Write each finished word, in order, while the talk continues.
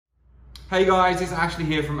Hey guys, it's Ashley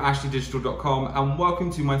here from ashleydigital.com and welcome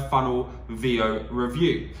to my FunnelVio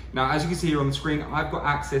review. Now, as you can see here on the screen, I've got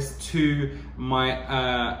access to my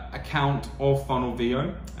account of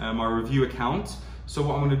FunnelVio, my review account. So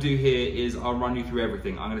what I'm gonna do here is I'll run you through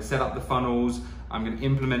everything. I'm gonna set up the funnels, I'm gonna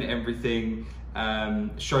implement everything,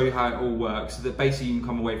 show you how it all works, so that basically you can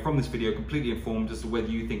come away from this video completely informed as to whether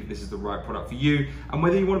you think this is the right product for you and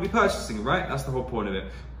whether you want to be purchasing it, right? That's the whole point of it.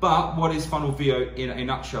 But what is FunnelVio in a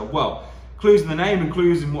nutshell? Well, clues in the name and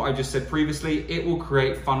clues in what I just said previously, it will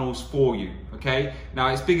create funnels for you, okay? Now,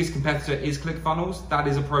 its biggest competitor is ClickFunnels. That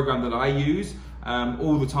is a program that I use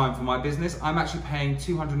all the time for my business. I'm actually paying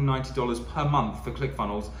 $290 per month for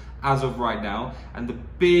ClickFunnels as of right now. And the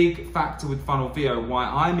big factor with FunnelVio, why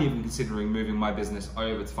I'm even considering moving my business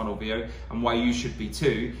over to FunnelVio, and why you should be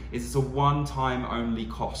too, is it's a one-time only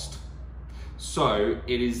cost. So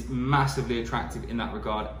it is massively attractive in that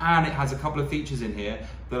regard, and it has a couple of features in here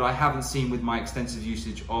that I haven't seen with my extensive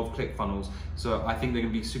usage of ClickFunnels. So I think they're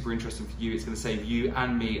gonna be super interesting for you. It's gonna save you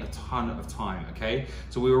and me a ton of time, okay?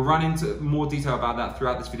 So we will run into more detail about that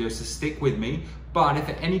throughout this video, so stick with me. But if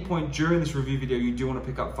at any point during this review video you do wanna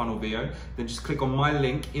pick up FunnelVio, then just click on my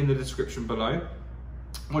link in the description below.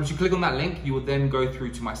 Once you click on that link, you will then go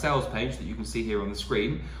through to my sales page that you can see here on the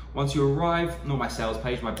screen. Once you arrive, not my sales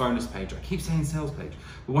page, my bonus page. I keep saying sales page.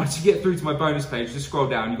 But once you get through to my bonus page, just scroll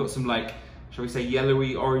down. You've got some like, shall we say,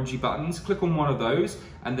 yellowy, orangey buttons. Click on one of those,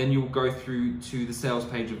 and then you'll go through to the sales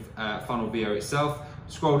page of FunnelVio itself.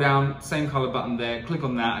 Scroll down, same color button there, click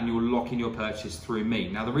on that, and you'll lock in your purchase through me.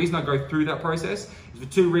 Now, the reason I go through that process is for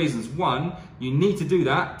two reasons. One, you need to do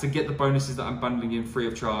that to get the bonuses that I'm bundling in free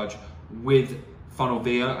of charge with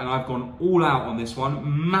FunnelVio, and I've gone all out on this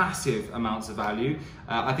one, massive amounts of value.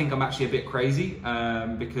 I think I'm actually a bit crazy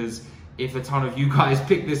because if a ton of you guys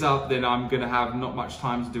pick this up, then I'm gonna have not much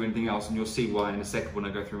time to do anything else, and you'll see why in a second when I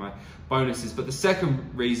go through my bonuses. But the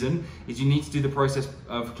second reason is you need to do the process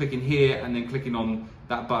of clicking here and then clicking on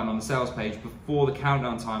that button on the sales page before the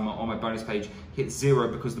countdown timer on my bonus page hits 0,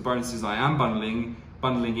 because the bonuses I am bundling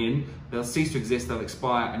in, they'll cease to exist, they'll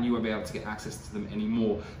expire, and you won't be able to get access to them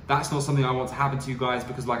anymore. That's not something I want to happen to you guys,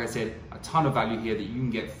 because like I said, a ton of value here that you can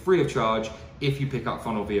get free of charge if you pick up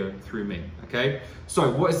FunnelVio through me, okay? So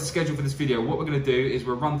what is the schedule for this video? What we're gonna do is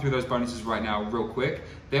we'll run through those bonuses right now real quick,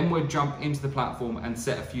 then we'll jump into the platform and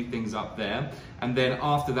set a few things up there, and then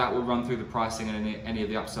after that we'll run through the pricing and any of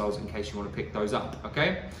the upsells in case you wanna pick those up,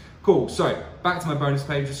 okay? Cool, so back to my bonus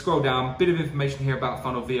page, just scroll down, bit of information here about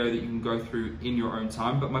FunnelVio that you can go through in your own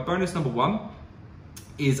time, but my bonus number 1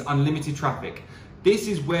 is unlimited traffic. This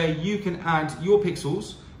is where you can add your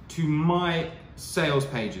pixels to my sales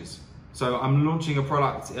pages. So I'm launching a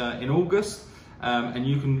product in August, and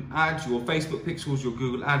you can add your Facebook pixels, your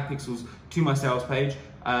Google ad pixels to my sales page.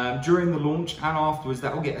 During the launch and afterwards,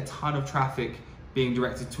 that will get a ton of traffic being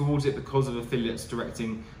directed towards it because of affiliates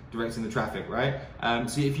directing the traffic, right?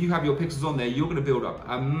 So if you have your pixels on there, you're gonna build up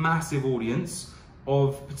a massive audience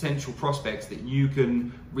of potential prospects that you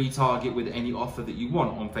can retarget with any offer that you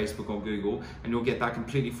want on Facebook or Google, and you'll get that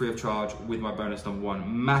completely free of charge with my bonus number 1.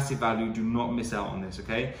 Massive value, do not miss out on this,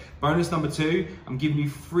 okay? Bonus number 2, I'm giving you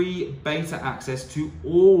free beta access to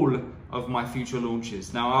all of my future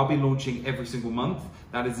launches. Now, I'll be launching every single month.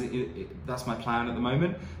 That's my plan at the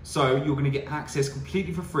moment. So you're gonna get access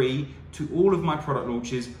completely for free to all of my product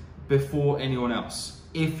launches before anyone else,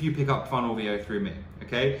 if you pick up FunnelVio through me,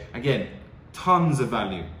 okay? Again, tons of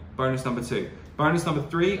value. Bonus number 2. Bonus number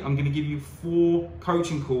 3, I'm gonna give you 4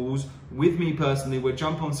 coaching calls with me personally. We'll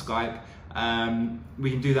jump on Skype.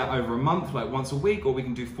 We can do that over a month, like once a week, or we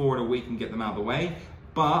can do 4 in a week and get them out of the way.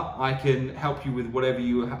 But I can help you with whatever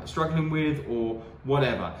you're struggling with or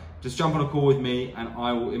whatever. Just jump on a call with me and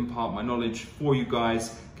I will impart my knowledge for you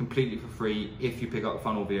guys completely for free if you pick up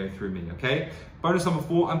FunnelVio through me, okay? Bonus number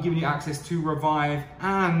 4, I'm giving you access to Revive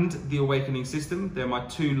and the Awakening System. They're my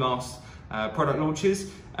 2 last product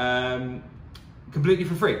launches, completely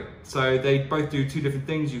for free. So they both do 2 different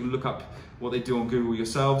things. You can look up what they do on Google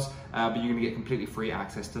yourselves, but you're gonna get completely free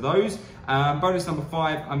access to those. Bonus number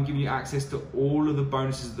 5, I'm giving you access to all of the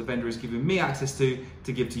bonuses that the vendor is giving me access to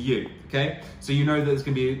give to you, okay? So you know that there's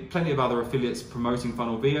gonna be plenty of other affiliates promoting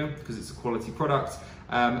FunnelVio because it's a quality product,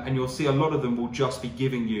 and you'll see a lot of them will just be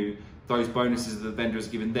giving you those bonuses that the vendor has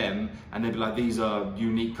given them, and they'll be like, these are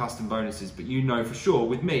unique custom bonuses. But you know for sure,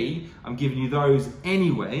 with me, I'm giving you those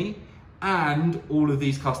anyway, and all of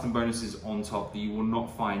these custom bonuses on top that you will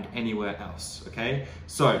not find anywhere else, okay?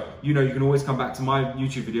 So, you know, you can always come back to my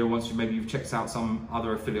YouTube video once you've checked out some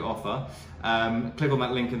other affiliate offer. Click on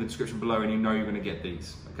that link in the description below and you know you're gonna get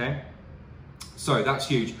these, okay? So that's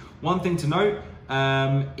huge. One thing to note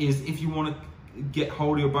is if you wanna get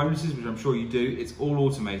hold of your bonuses, which I'm sure you do, it's all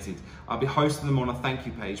automated. I'll be hosting them on a thank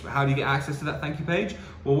you page. But how do you get access to that thank you page?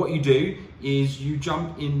 Well, what you do is you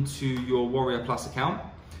jump into your Warrior Plus account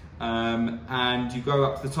and you go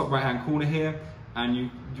up to the top right hand corner here, and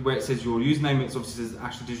where it says your username, it obviously says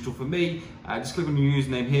Ashley Digital for me. Just click on your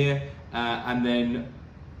username here, and then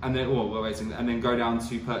go down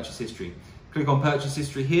to purchase history. Click on purchase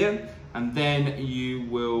history here, and then you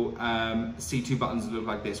will see two buttons that look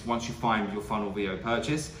like this once you find your FunnelVio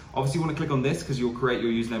purchase. Obviously you want to click on this because you'll create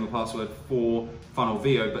your username and password for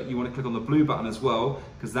FunnelVio, but you want to click on the blue button as well,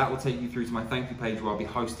 because that will take you through to my thank you page where I'll be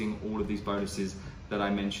hosting all of these bonuses that I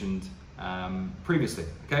mentioned previously.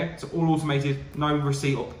 Okay, so all automated, no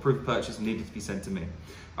receipt or proof of purchase needed to be sent to me.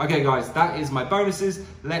 Okay guys, that is my bonuses.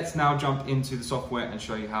 Let's now jump into the software and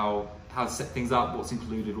show you how to set things up, what's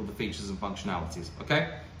included, all the features and functionalities, okay?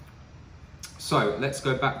 So let's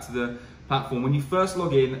go back to the platform. When you first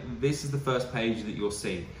log in, this is the first page that you'll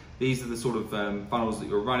see. These are the sort of funnels that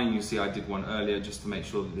you're running. You see I did one earlier just to make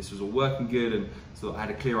sure that this was all working good, and so I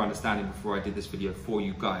had a clear understanding before I did this video for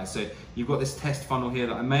you guys. So you've got this test funnel here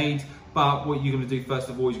that I made, but what you're gonna do first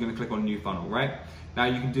of all is you're gonna click on new funnel, right? Now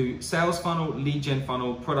you can do sales funnel, lead gen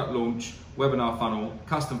funnel, product launch, webinar funnel,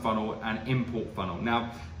 custom funnel, and import funnel.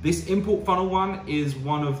 Now, this import funnel one is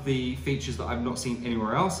one of the features that I've not seen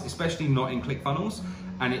anywhere else, especially not in ClickFunnels,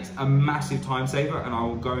 and it's a massive time saver, and I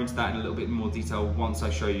will go into that in a little bit more detail once I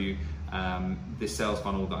show you this sales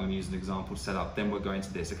funnel that I'm gonna use an example to set up. Then we'll go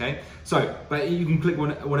into this, okay? So, but you can click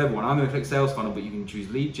whatever one. I'm gonna click sales funnel, but you can choose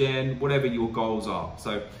lead gen, whatever your goals are.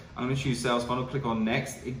 So I'm gonna choose sales funnel, click on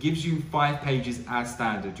next. It gives you 5 pages as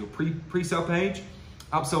standard. Your pre-sale page,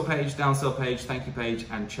 upsell page, downsell page, thank you page,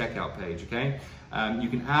 and checkout page, okay? You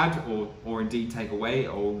can add or indeed take away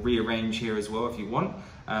or rearrange here as well if you want,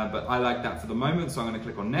 but I like that for the moment, so I'm gonna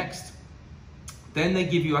click on next. Then they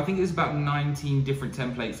give you, I think there's about 19 different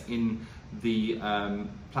templates in the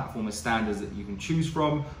platform as standards that you can choose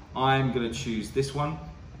from. I'm gonna choose this one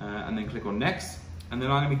and then click on next. And then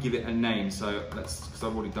I'm gonna give it a name. So because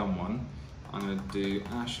I've already done one, I'm gonna do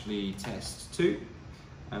Ashley Test 2,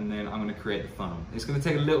 and then I'm gonna create the funnel. It's gonna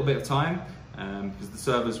take a little bit of time because the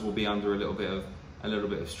servers will be under a little bit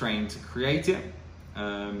of strain to create it.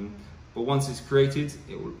 But once it's created,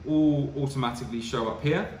 it will all automatically show up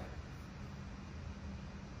here.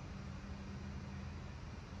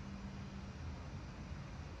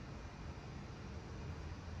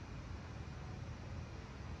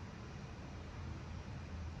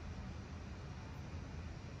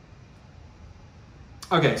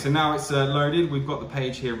 Okay, so now it's loaded. We've got the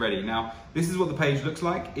page here ready. Now, this is what the page looks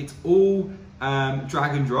like. It's all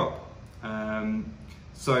drag and drop.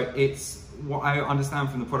 So it's what I understand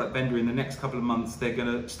from the product vendor. In the next couple of months, they're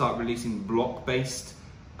gonna start releasing block-based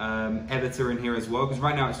editor in here as well. Because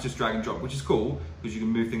right now it's just drag and drop, which is cool because you can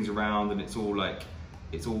move things around and it's all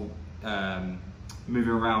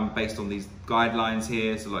moving around based on these guidelines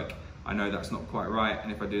here. So like, I know that's not quite right,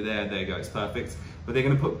 and if I do there you go, it's perfect. But they're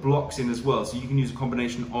gonna put blocks in as well, so you can use a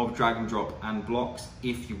combination of drag and drop and blocks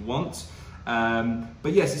if you want.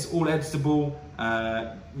 But yes, it's all editable.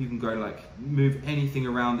 You can go like move anything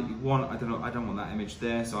around that you want. I don't want that image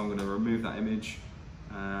there, so I'm gonna remove that image.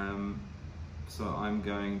 So I'm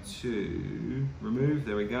going to remove,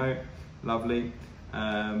 there we go, lovely.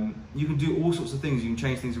 You can do all sorts of things, you can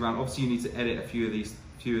change things around. Obviously you need to edit a few of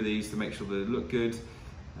these to make sure they look good.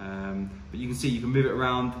 But you can see you can move it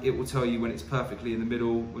around. It will tell you when it's perfectly in the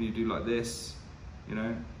middle. When you do like this, you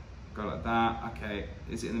know, go like that. Okay,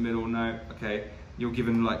 is it in the middle? No. Okay, you're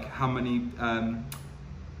given like how many.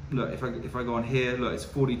 Look, if I go on here, look, it's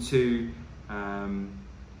 42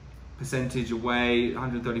 percentage away,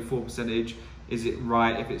 134 percentage. Is it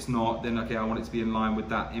right? If it's not, then okay, I want it to be in line with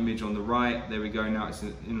that image on the right. There we go. Now it's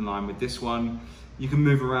in line with this one. You can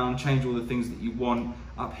move around, change all the things that you want.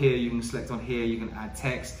 Up here, you can select on here, you can add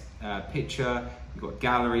text, picture, you've got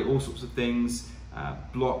gallery, all sorts of things,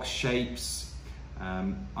 blocks, shapes.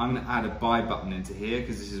 I'm gonna add a buy button into here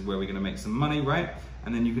because this is where we're gonna make some money, right?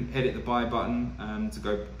 And then you can edit the buy button to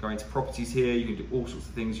go into properties here. You can do all sorts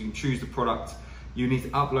of things. You can choose the product. You need to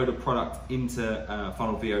upload a product into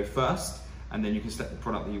FunnelVio first, and then you can select the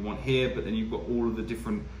product that you want here, but then you've got all of the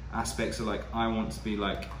different aspects. So like, I want to be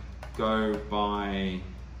like, go buy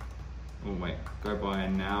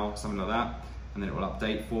now, something like that, and then it will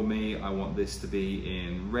update for me. I want this to be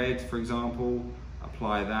in red, for example.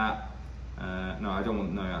 Apply that. I don't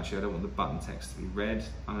want the button text to be red.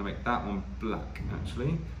 I'm gonna make that one black,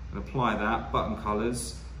 actually, and apply that. Button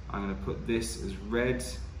colors, I'm gonna put this as red,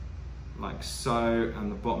 like so,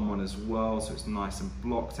 and the bottom one as well, so it's nice and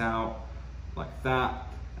blocked out, like that.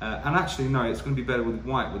 And actually, no, it's going to be better with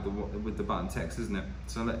white with the button text, isn't it?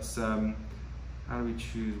 So let's, how do we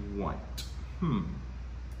choose white?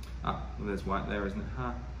 Well, there's white there, isn't it?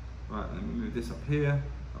 Right, let me move this up here,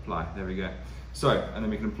 apply, there we go. So, and then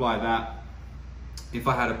we can apply that. If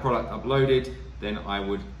I had a product uploaded, then I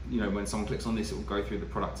would, when someone clicks on this, it will go through the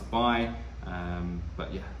product to buy.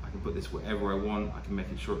 But yeah, I can put this wherever I want. I can make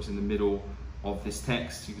sure it's in the middle of this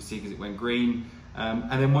text. You can see because it went green.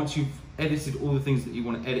 And then once you've edited all the things that you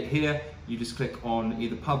want to edit here, you just click on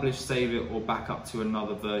either publish, save it, or back up to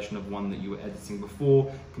another version of one that you were editing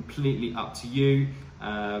before. Completely up to you.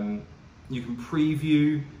 You can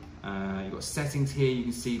preview. You've got settings here. You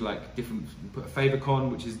can see like different, you put a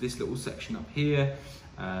favicon, which is this little section up here.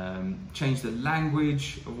 Change the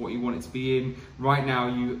language of what you want it to be in. Right now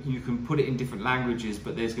you can put it in different languages,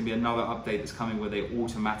 but there's going to be another update that's coming where they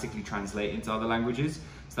automatically translate into other languages.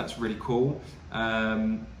 So that's really cool.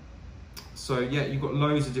 So yeah, you've got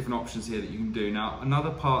loads of different options here that you can do. Now, another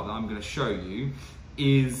part that I'm going to show you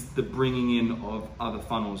is the bringing in of other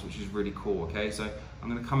funnels, which is really cool. Okay, so I'm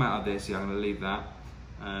going to come out of this. Yeah, I'm going to leave that.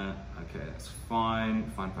 Okay, that's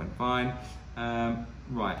fine.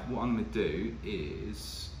 Right, what I'm going to do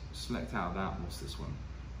is select out of that. What's this one?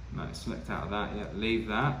 No, select out of that. Yeah, leave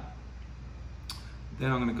that.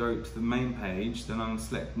 Then I'm going to go to the main page. Then I'm going to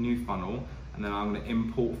select new funnel, and then I'm going to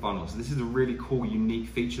import funnels. So this is a really cool, unique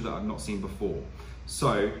feature that I've not seen before.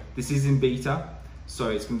 So this is in beta. So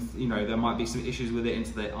it's, there might be some issues with it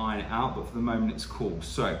until they iron it out, but for the moment it's cool.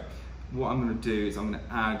 So what I'm going to do is I'm going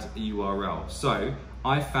to add a URL. So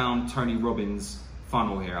I found Tony Robbins'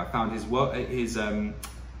 funnel here. I found his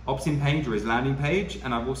opt-in page or his landing page,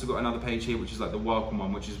 and I've also got another page here which is like the welcome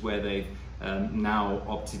one, which is where they've now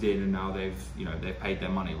opted in and now they've paid their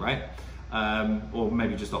money, right? Or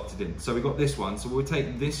maybe just opted in. So we've got this one. So we'll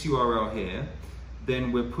take this URL here,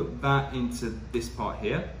 then we'll put that into this part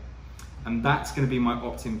here, and that's going to be my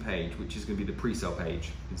opt-in page, which is going to be the pre-sale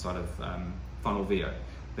page inside of FunnelVio.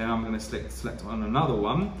 Then I'm going to select on another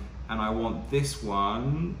one, and I want this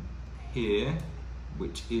one here,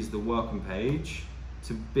 which is the welcome page,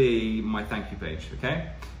 to be my thank you page, okay?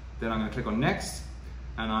 Then I'm going to click on next,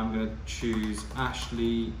 and I'm going to choose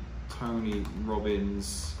Ashley Tony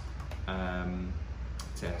Robbins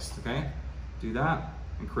test, okay? Do that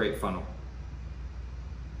and create funnel.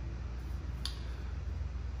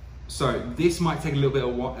 So this might take a little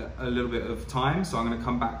bit of time, so I'm going to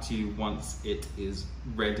come back to you once it is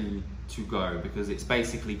ready to go, because it's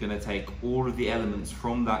basically going to take all of the elements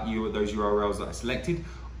from those URLs that I selected,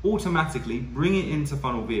 automatically bring it into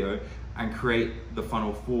FunnelVio and create the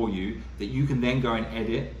funnel for you that you can then go and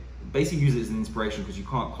edit. Basically use it as an inspiration, because you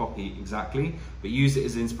can't copy exactly, but use it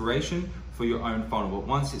as inspiration for your own funnel. But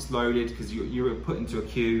once it's loaded, because you're put into a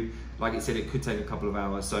queue, like it said, it could take a couple of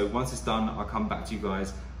hours. So once it's done, I'll come back to you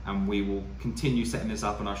guys and we will continue setting this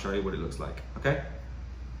up, and I'll show you what it looks like, okay?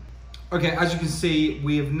 Okay, as you can see,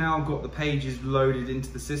 we have now got the pages loaded into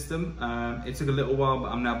the system. It took a little while,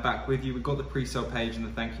 but I'm now back with you. We've got the pre-sale page and the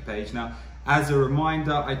thank you page. Now, as a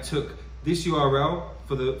reminder, I took this URL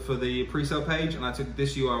for the pre-sale page, and I took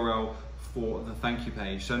this URL for the thank you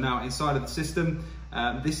page. So now inside of the system,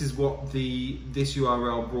 this is what this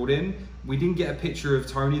URL brought in. We didn't get a picture of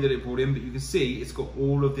Tony that it brought in, but you can see it's got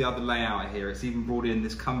all of the other layout here. It's even brought in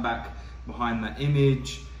this comeback behind that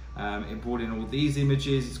image. It brought in all these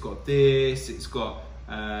images. It's got this, it's got,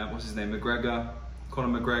 what's his name,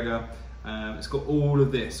 Conor McGregor. It's got all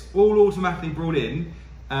of this, all automatically brought in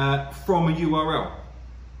from a URL.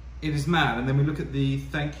 It is mad. And then we look at the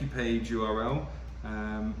thank you page URL.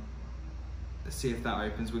 Let's see if that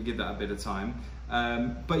opens. We'll give that a bit of time.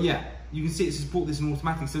 But yeah, you can see it's just brought this in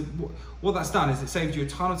automatically. So what that's done is it saved you a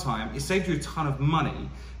ton of time. It saved you a ton of money,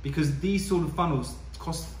 because these sort of funnels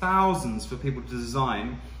cost thousands for people to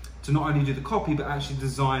design, to not only do the copy, but actually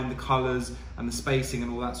design the colors and the spacing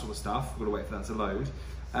and all that sort of stuff. We've got to wait for that to load.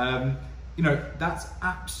 That's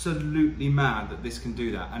absolutely mad that this can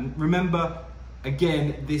do that. And remember,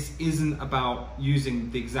 again, this isn't about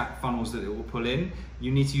using the exact funnels that it will pull in.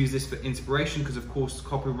 You need to use this for inspiration, because of course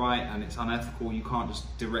copyright and it's unethical. You can't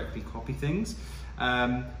just directly copy things.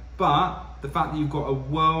 But the fact that you've got a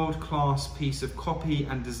world-class piece of copy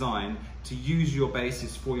and design to use your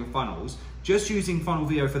basis for your funnels, just using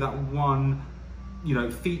FunnelVio for that one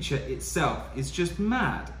feature itself is just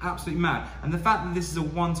mad, absolutely mad. And the fact that this is a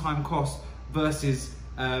one-time cost versus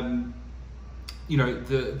the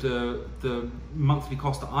monthly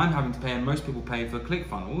cost that I'm having to pay and most people pay for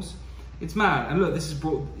ClickFunnels, it's mad. And look, it's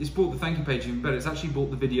brought the thank you page even better. It's actually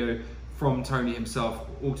brought the video from Tony himself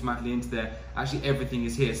automatically into there. Actually, everything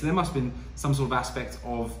is here. So there must have been some sort of aspect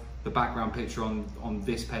of the background picture on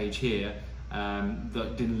this page here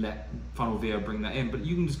that didn't let FunnelVio bring that in, but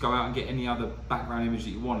you can just go out and get any other background image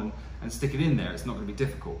that you want and stick it in there. It's not going to be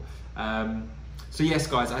difficult. So yes,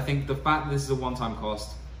 guys, I think the fact that this is a one-time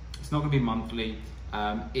cost, it's not going to be monthly.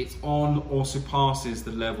 It's on or surpasses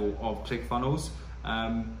the level of ClickFunnels.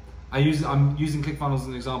 I'm using ClickFunnels as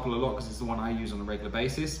an example a lot because it's the one I use on a regular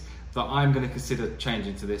basis. But I'm going to consider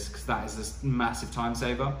changing to this because that is a massive time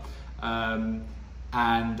saver.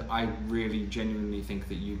 And I really genuinely think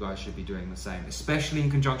that you guys should be doing the same, especially in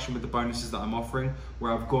conjunction with the bonuses that I'm offering,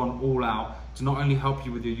 where I've gone all out to not only help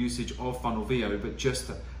you with your usage of FunnelVio, but just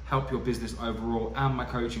to help your business overall and my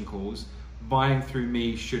coaching calls. Buying through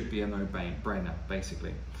me should be a no-brainer,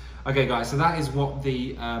 basically. Okay guys, so that is what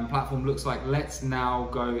the platform looks like. Let's now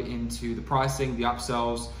go into the pricing, the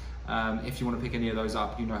upsells. If you want to pick any of those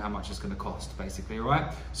up, you know how much it's going to cost, basically, all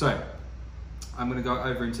right? So I'm going to go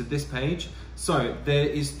over into this page. So there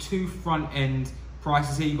is two front-end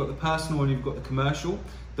prices here. You've got the personal and you've got the commercial.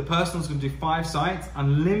 The personal is going to do 5 sites,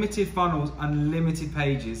 unlimited funnels, unlimited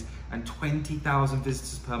pages, and 20,000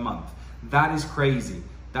 visitors per month. That is crazy.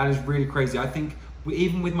 That is really crazy. I think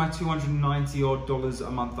even with my $290 odd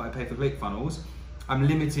a month that I pay for ClickFunnels, I'm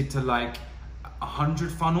limited to like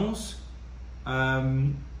 100 funnels.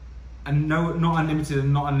 And no, not unlimited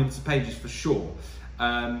and not unlimited pages for sure.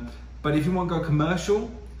 But if you want to go commercial,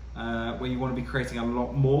 where you want to be creating a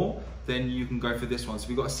lot more, then you can go for this one. So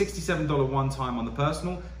we've got a $67 one time on the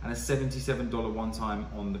personal and a $77 one time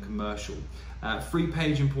on the commercial. Free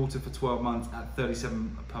page importer for 12 months at $37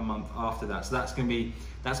 per month after that. So that's gonna be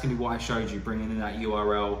what I showed you, bringing in that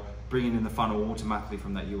URL, bringing in the funnel automatically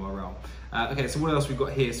from that URL. Okay, so what else we've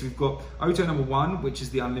got here? So we've got auto number 1, which is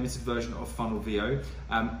the unlimited version of FunnelVio.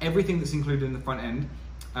 Everything that's included in the front end,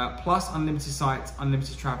 plus unlimited sites,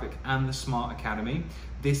 unlimited traffic, and the Smart Academy.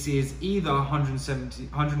 This is either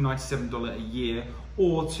 $197 a year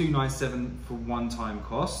or $297 for one-time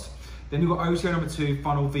cost. Then you've got OTO number 2,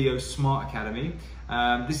 FunnelVio Smart Academy.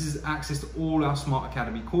 This is access to all our Smart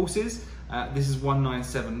Academy courses. This is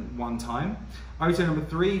 $197 one time. OTO number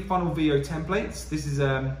 3, FunnelVio templates. This is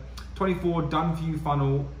 24 done for you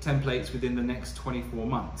funnel templates within the next 24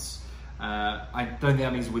 months. I don't think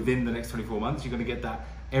that means within the next 24 months. You're going to get that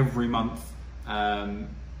every month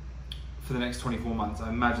for the next 24 months. I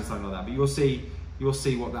imagine something like that, but you'll see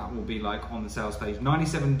what that will be like on the sales page.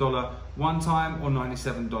 $97 one time or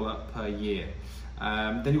 $97 per year.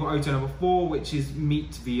 Then you've got OTO number 4, which is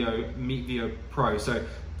MeetVio Pro. So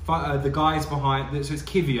the guys behind, so it's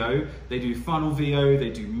Kivio, they do FunnelVio, they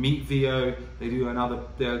do MeetVio, they do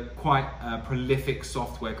they're quite prolific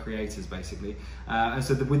software creators basically. And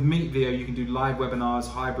so with MeetVio, you can do live webinars,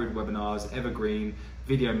 hybrid webinars, evergreen,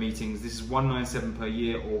 video meetings. This is $197 per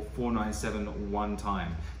year or $497 one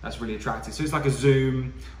time. That's really attractive. So it's like a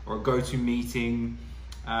Zoom or a GoToMeeting.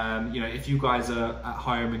 You know, if you guys are at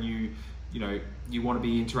home and you want to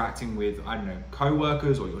be interacting with, I don't know,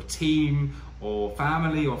 co-workers or your team or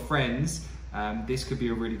family or friends, this could be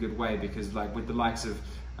a really good way, because like with the likes of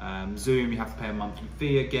Zoom, you have to pay a monthly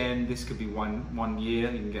fee again. This could be one year.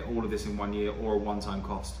 You can get all of this in 1 year or a one-time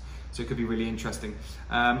cost. So it could be really interesting.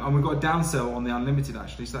 And we've got a downsell on the unlimited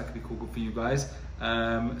actually, so that could be cool for you guys.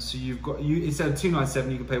 So you've got, instead of $297,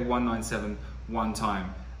 you can pay $197 one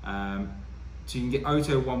time. So you can get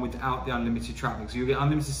OTO 1 without the unlimited traffic. So you'll get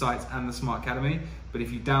unlimited sites and the Smart Academy, but if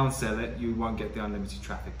you downsell it, you won't get the unlimited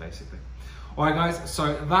traffic basically. All right guys,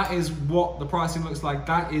 so that is what the pricing looks like.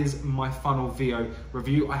 That is my FunnelVio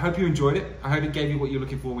review. I hope you enjoyed it. I hope it gave you what you're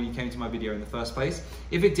looking for when you came to my video in the first place.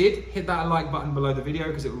 If it did, hit that like button below the video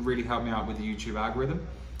because it will really help me out with the YouTube algorithm.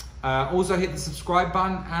 Also hit the subscribe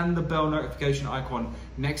button and the bell notification icon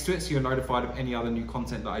next to it so you're notified of any other new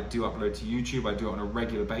content that I do upload to YouTube. I do it on a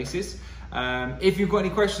regular basis. If you've got any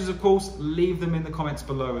questions, of course, leave them in the comments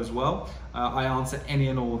below as well. I answer any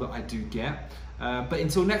and all that I do get. But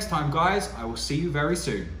until next time, guys, I will see you very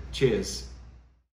soon. Cheers.